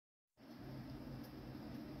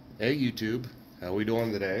Hey YouTube, how we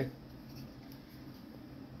doing today?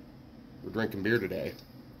 We're drinking beer today.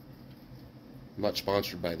 I'm not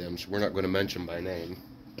sponsored by them, so we're not going to mention by name.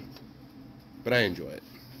 But I enjoy it.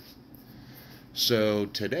 So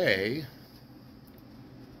today,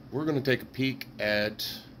 we're going to take a peek at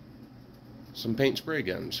some paint spray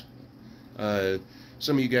guns.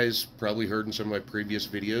 Some of you guys probably heard in some of my previous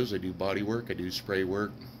videos, I do body work, I do spray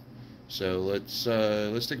work. So let's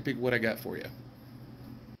take a peek at what I got for you.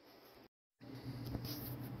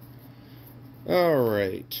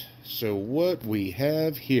 Alright, so what we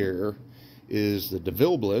have here is the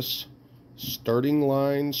Devilbiss starting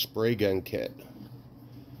line spray gun kit.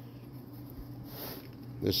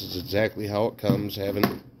 This is exactly how it comes.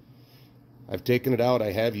 I've taken it out,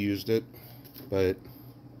 I have used it, but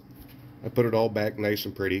I put it all back nice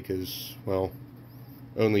and pretty because, well,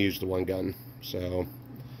 I only used the one gun. So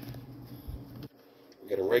we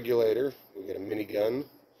got a regulator, we got a mini gun,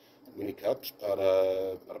 mini cups, about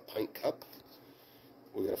a pint cup.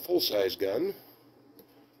 We got a full-size gun,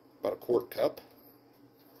 about a quart cup.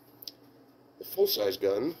 The full-size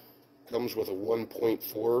gun comes with a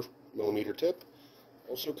 1.4 millimeter tip.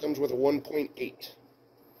 Also comes with a 1.8.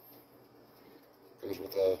 Comes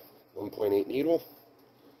with a 1.8 needle,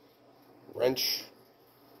 wrench,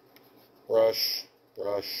 brush,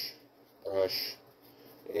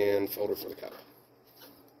 and filter for the cup.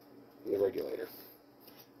 And the regulator.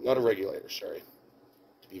 Not a regulator, sorry.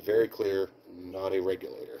 To be very clear, not a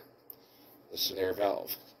regulator. This is an air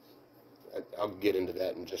valve. I'll get into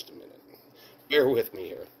that in just a minute. Bear with me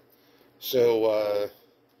here. So,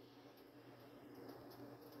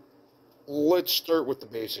 let's start with the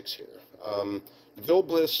basics here.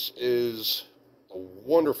 Devilbiss is a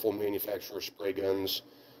wonderful manufacturer of spray guns.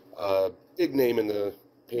 Big name in the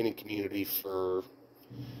painting community for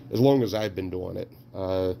as long as I've been doing it.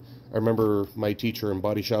 I remember my teacher in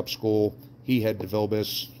body shop school, he had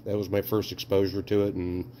Devilbiss. That was my first exposure to it,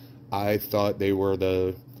 and I thought they were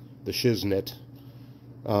the shiznit.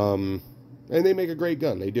 And they make a great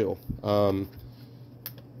gun, they do.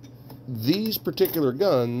 These particular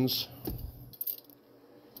guns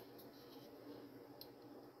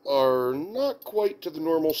are not quite to the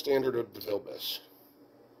normal standard of Devilbiss.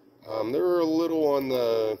 They're a little on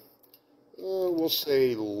the, we'll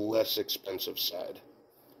say, less expensive side.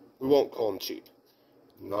 We won't call them cheap.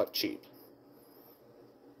 Not cheap.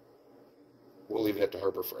 We'll leave that to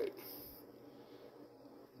Harbor Freight.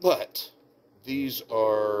 But these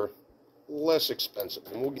are less expensive,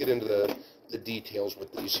 and we'll get into the details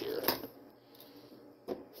with these here.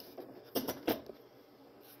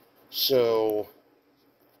 So,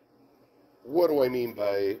 what do I mean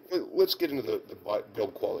by, let's get into the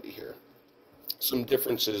build quality here. Some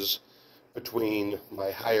differences between my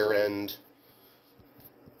higher end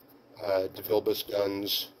Devilbiss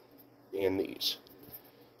guns and these.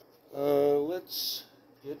 Let's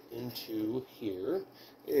get into here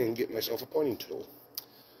and get myself a pointing tool.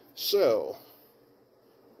 So,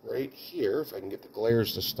 right here, if I can get the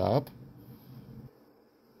glares to stop,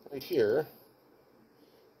 right here,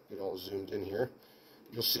 get all zoomed in here,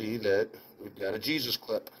 you'll see that we've got a Jesus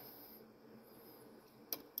clip.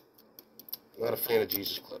 Not a fan of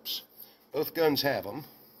Jesus clips. Both guns have them.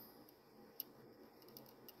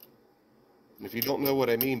 And if you don't know what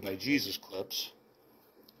I mean by Jesus clips,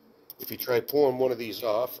 if you try pulling one of these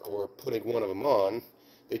off or putting one of them on,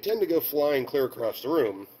 they tend to go flying clear across the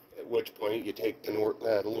room, at which point you take the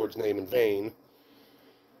Lord's name in vain,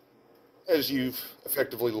 as you've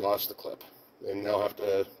effectively lost the clip and now have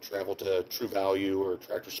to travel to True Value or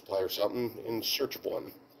Tractor Supply or something in search of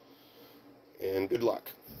one. And good luck.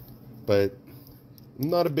 But I'm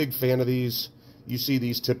not a big fan of these. You see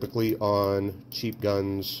these typically on cheap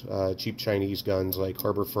guns, cheap Chinese guns like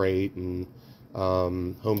Harbor Freight and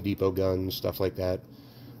Home Depot guns, stuff like that.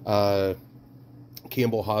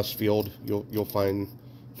 Campbell Hausfield, you'll find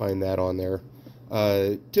that on there.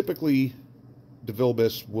 Typically,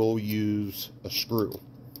 Devilbiss will use a screw.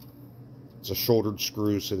 It's a shouldered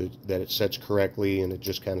screw so that it sets correctly and it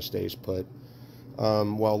just kind of stays put.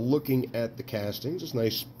 While looking at the castings, it's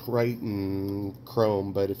nice, bright, and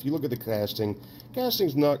chrome, but if you look at the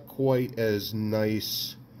casting's not quite as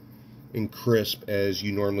nice and crisp as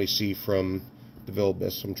you normally see from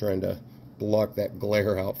Devilbiss. I'm trying to block that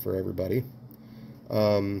glare out for everybody.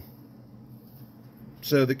 So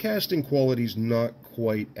the casting quality's not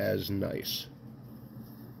quite as nice.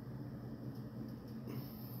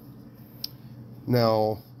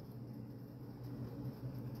 Now,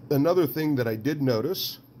 another thing that I did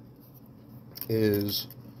notice is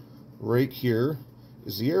right here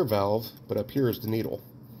is the air valve, but up here is the needle.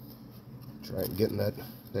 Try getting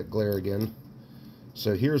that glare again.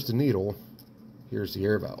 So here's the needle, here's the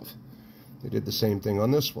air valve. They did the same thing on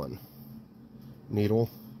this one. Needle,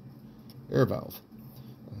 air valve.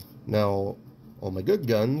 Now, on my good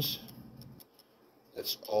guns,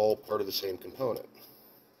 it's all part of the same component.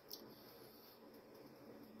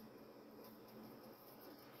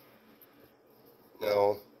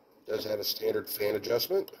 Now, it does have a standard fan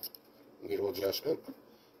adjustment, needle adjustment,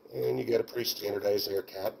 and you get a pretty standardized air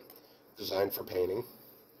cap designed for painting.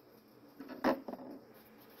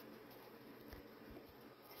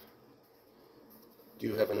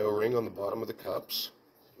 Do have an O-ring on the bottom of the cups.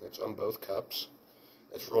 That's on both cups.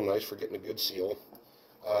 That's real nice for getting a good seal.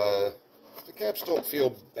 The caps don't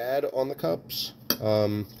feel bad on the cups.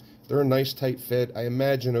 They're a nice tight fit. I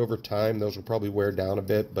imagine over time those will probably wear down a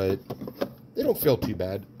bit, but they don't feel too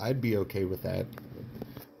bad. I'd be okay with that.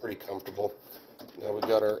 Pretty comfortable. Now we've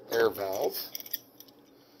got our air valve.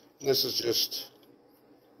 This is just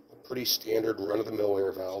a pretty standard run-of-the-mill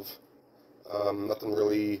air valve. Nothing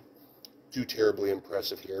really too terribly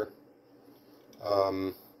impressive here.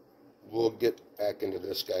 We'll get back into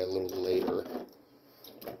this guy a little later.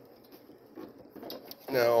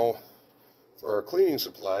 Now, for our cleaning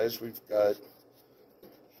supplies, we've got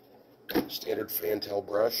standard fantail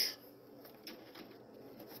brush,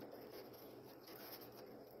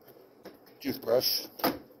 toothbrush.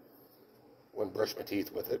 Wouldn't brush my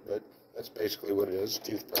teeth with it, but that's basically what it is,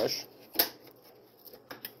 toothbrush.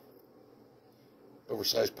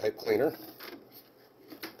 Oversized pipe cleaner.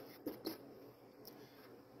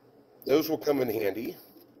 Those will come in handy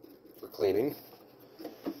for cleaning.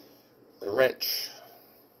 The wrench.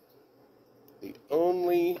 The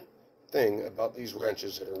only thing about these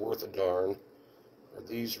wrenches that are worth a darn are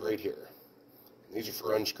these right here. And these are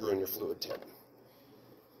for unscrewing your fluid tip.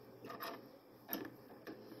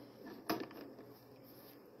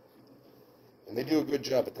 And they do a good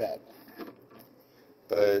job at that.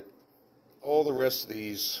 But all the rest of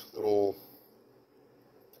these little,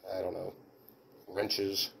 I don't know,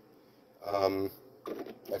 wrenches,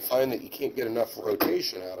 I find that you can't get enough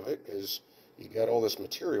rotation out of it because you got all this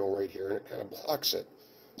material right here and it kind of blocks it.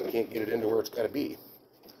 You can't get it into where it's got to be.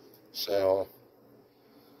 So,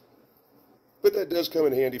 but that does come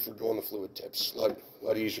in handy for going the fluid tips. A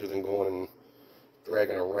lot easier than going and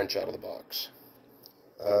dragging a wrench out of the box.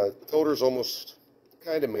 Filter's almost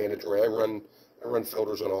kind of mandatory. I run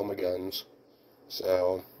filters on all my guns.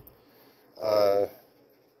 So,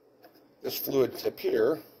 this fluid tip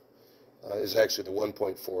here is actually the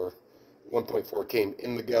 1.4. 1.4 came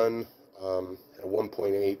in the gun, and a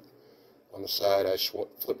 1.8 on the side. I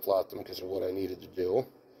flip-flopped them because of what I needed to do.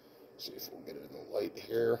 Let's see if we can get it in the light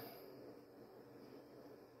here.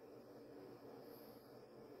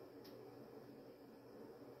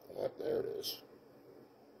 There it is.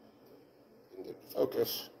 You can get it to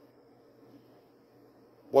focus.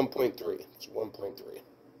 1.3. It's 1.3.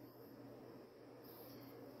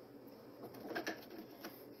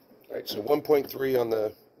 Alright, so 1.3 on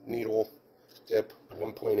the needle tip,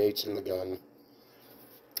 1.8's in the gun.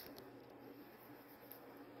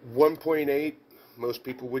 1.8 most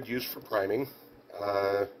people would use for priming.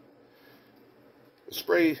 The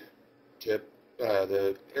spray tip,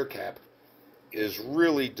 the air cap, is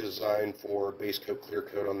really designed for base coat, clear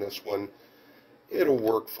coat on this one. It'll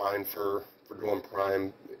work fine for doing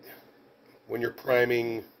prime. When you're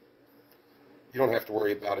priming, you don't have to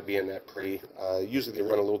worry about it being that pretty. Usually they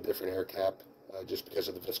run a little different air cap just because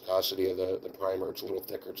of the viscosity of the primer. It's a little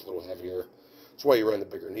thicker, it's a little heavier. That's why you run the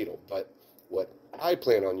bigger needle. But what I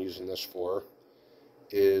plan on using this for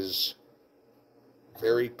is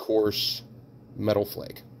very coarse metal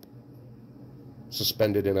flake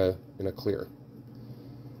suspended in a clear.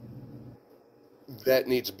 That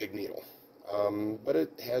needs a big needle. But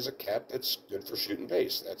it has a cap that's good for shooting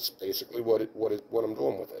base. That's basically what I'm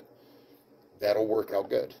doing with it. That'll work out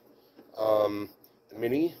good. The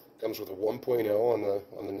Mini comes with a 1.0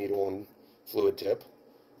 on the needle and fluid tip.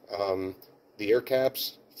 The air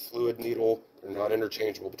caps, fluid needle, are not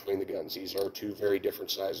interchangeable between the guns. These are two very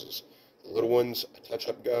different sizes. The little one's a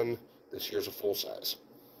touch-up gun. This here's a full size.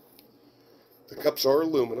 The cups are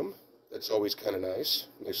aluminum. That's always kind of nice.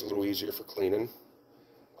 Makes it a little easier for cleaning.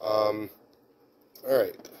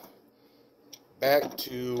 Alright, back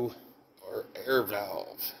to our air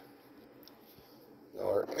valve. Now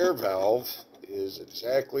our air valve is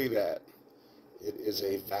exactly that. It is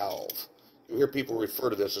a valve. You'll hear people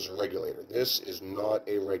refer to this as a regulator. This is not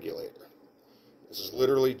a regulator. This is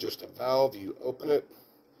literally just a valve. You open it,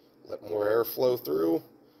 let more air flow through.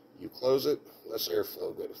 You close it, less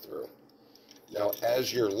airflow go through. Now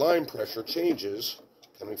as your line pressure changes,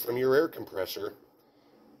 coming from your air compressor,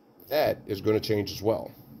 that is going to change as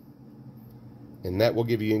well. and that will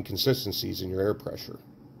give you inconsistencies in your air pressure.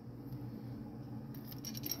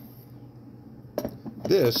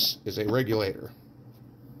 This is a regulator.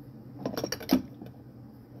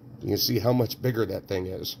 You can see how much bigger that thing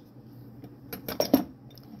is.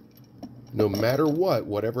 No matter what,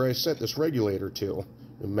 whatever I set this regulator to,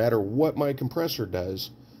 no matter what my compressor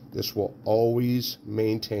does, this will always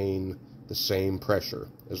maintain the same pressure,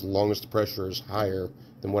 as long as the pressure is higher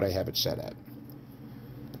than what I have it set at.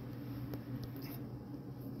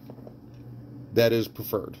 That is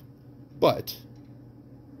preferred. But,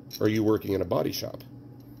 are you working in a body shop?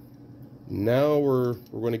 Now we're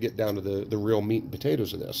going to get down to the real meat and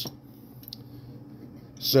potatoes of this.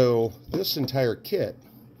 So, this entire kit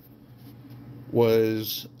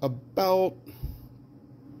was about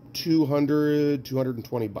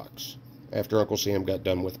 $220 after Uncle Sam got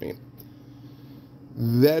done with me.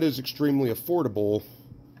 That is extremely affordable,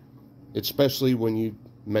 especially when you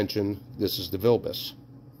mention this is the Devilbiss.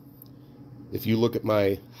 If you look at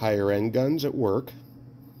my higher end guns at work,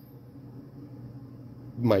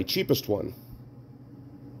 my cheapest one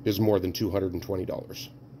is more than $220.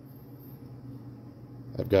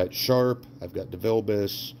 I've got Sharp, I've got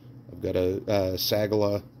Devilbiss, I've got a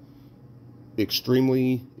Sagala,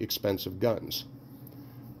 extremely expensive guns.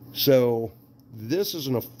 So this is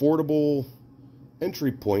an affordable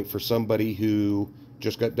entry point for somebody who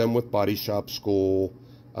just got done with body shop school,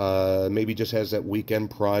 maybe just has that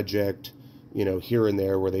weekend project, you know, here and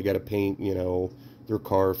there where they got to paint, you know, their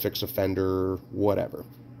car, fix a fender, whatever.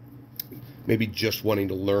 Maybe just wanting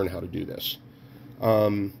to learn how to do this.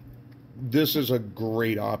 This is a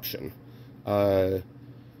great option. Your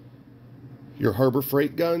Harbor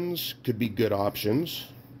Freight guns could be good options,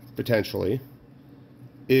 potentially,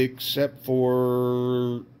 except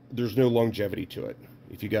for there's no longevity to it.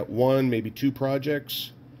 If you got one, maybe two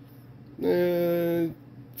projects,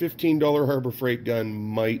 $15 Harbor Freight gun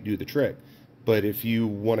might do the trick. But if you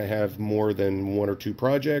want to have more than one or two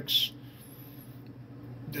projects,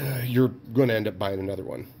 you're going to end up buying another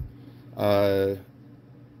one.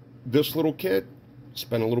 This little kit,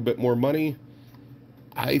 spend a little bit more money.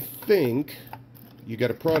 I think you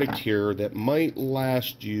got a product here that might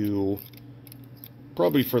last you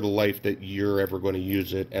probably for the life that you're ever going to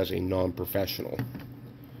use it as a non-professional.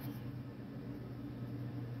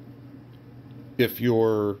 If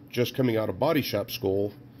you're just coming out of body shop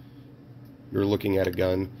school, you're looking at a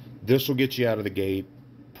gun, this will get you out of the gate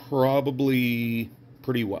probably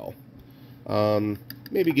pretty well.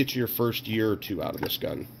 Maybe get you your first year or two out of this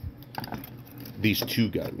gun. These two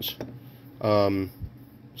guns.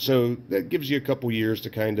 So that gives you a couple years to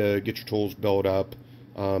kind of get your tools built up,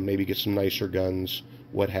 maybe get some nicer guns,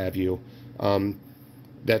 what have you.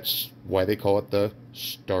 That's why they call it the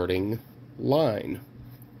starting line.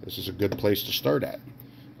 This is a good place to start at.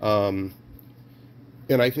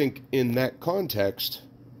 And I think in that context,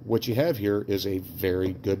 what you have here is a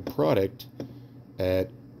very good product at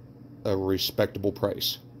a respectable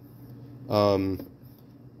price.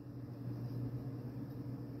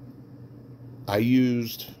 I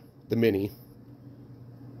used the Mini,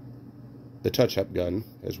 the touch-up gun,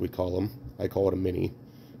 as we call them. I call it a Mini,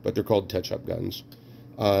 but they're called touch-up guns.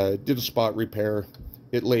 Did a spot repair.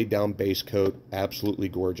 It laid down base coat, absolutely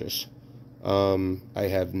gorgeous. I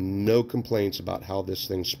have no complaints about how this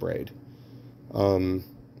thing sprayed.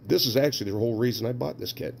 This is actually the whole reason I bought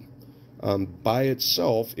this kit. By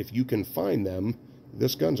itself, if you can find them,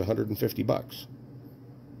 this gun's $150.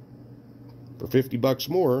 For $50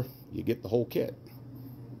 more, you get the whole kit.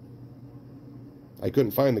 I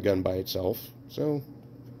couldn't find the gun by itself, so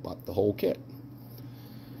bought the whole kit.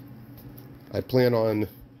 I plan on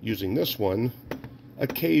using this one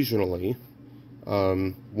occasionally.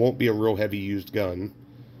 Won't be a real heavy used gun,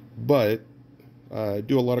 but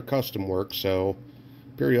do a lot of custom work, so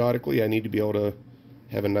periodically I need to be able to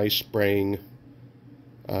have a nice spraying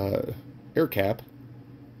air cap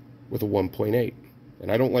with a 1.8.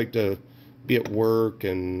 And I don't like to be at work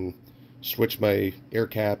and switch my air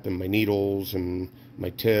cap and my needles and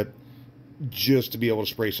my tip just to be able to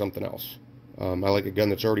spray something else. I like a gun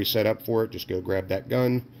that's already set up for it. Just go grab that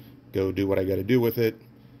gun, go do what I got to do with it,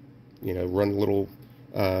 you know, run a little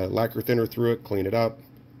lacquer thinner through it, clean it up,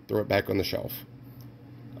 throw it back on the shelf.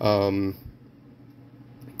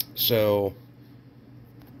 So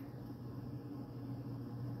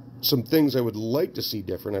some things I would like to see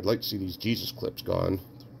different. I'd like to see these Jesus clips gone.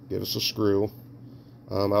 Give us a screw.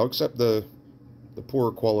 I'll accept the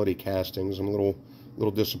poor quality castings. I'm a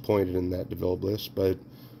little disappointed in that Devilbiss, but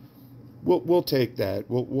we'll take that.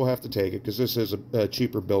 We'll have to take it because this is a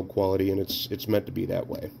cheaper build quality and it's meant to be that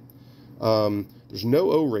way. There's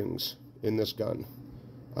no O-rings in this gun.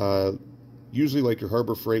 Usually, like your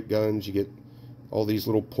Harbor Freight guns, you get all these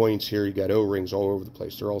little points here. You got O-rings all over the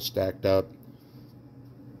place. They're all stacked up.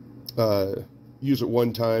 Use it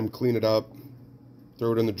one time, clean it up,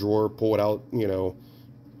 throw it in the drawer, pull it out, 4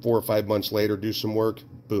 or 5 months later, do some work,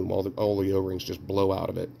 boom, all the O-rings just blow out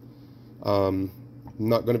of it.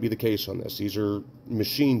 Not going to be the case on this. These are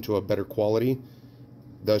machined to a better quality,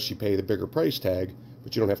 thus you pay the bigger price tag,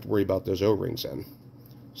 but you don't have to worry about those O-rings then.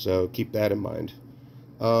 So keep that in mind.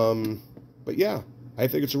 But yeah, I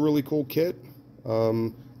think it's a really cool kit.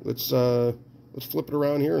 Let's flip it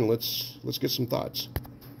around here and let's get some thoughts.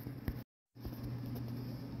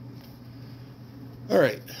 All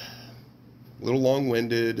right, a little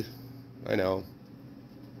long-winded, I know.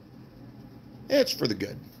 It's for the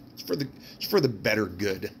good. It's for the better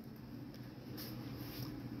good.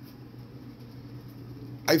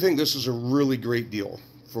 I think this is a really great deal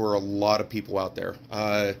for a lot of people out there.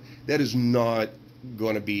 That is not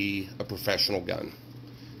going to be a professional gun.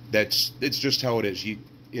 It's just how it is.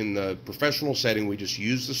 In the professional setting, we just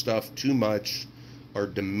use the stuff too much. Our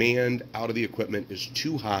demand out of the equipment is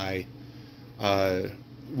too high.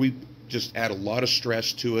 We just add a lot of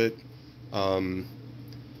stress to it.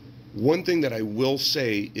 One thing that I will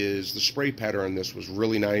say is the spray pattern on this was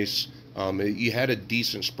really nice. You had a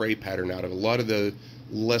decent spray pattern out of it. A lot of the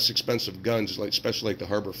less expensive guns, especially like the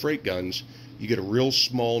Harbor Freight guns, you get a real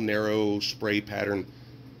small, narrow spray pattern.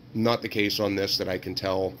 Not the case on this that I can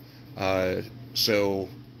tell. So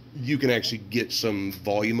you can actually get some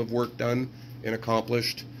volume of work done and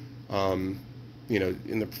accomplished. In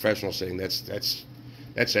the professional setting,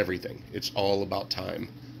 that's everything. It's all about time.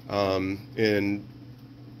 And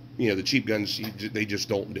the cheap guns, they just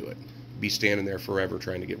don't do it. Be standing there forever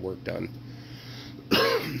trying to get work done.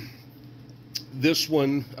 This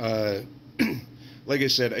one, like I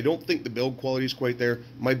said, I don't think the build quality is quite there.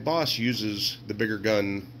 My boss uses the bigger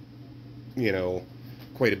gun,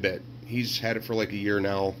 quite a bit. He's had it for like a year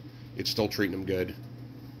now. It's still treating him good.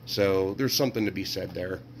 So there's something to be said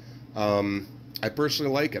there. I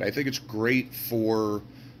personally like it. I think it's great for,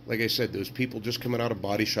 like I said, those people just coming out of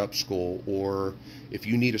body shop school, or if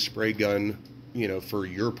you need a spray gun, for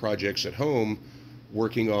your projects at home,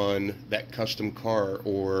 working on that custom car,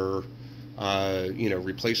 or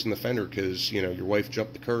replacing the fender because your wife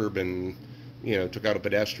jumped the curb and took out a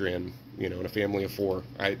pedestrian, in a family of 4.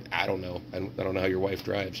 I don't know. I don't know how your wife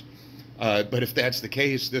drives, but if that's the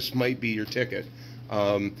case, this might be your ticket.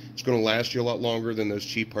 It's going to last you a lot longer than those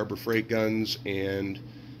cheap Harbor Freight guns, and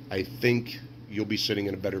I think you'll be sitting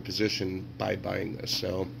in a better position by buying this.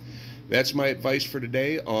 So that's my advice for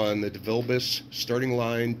today on the Devilbiss starting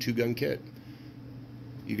line 2-gun kit.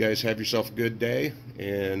 You guys have yourself a good day,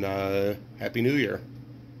 and Happy New Year.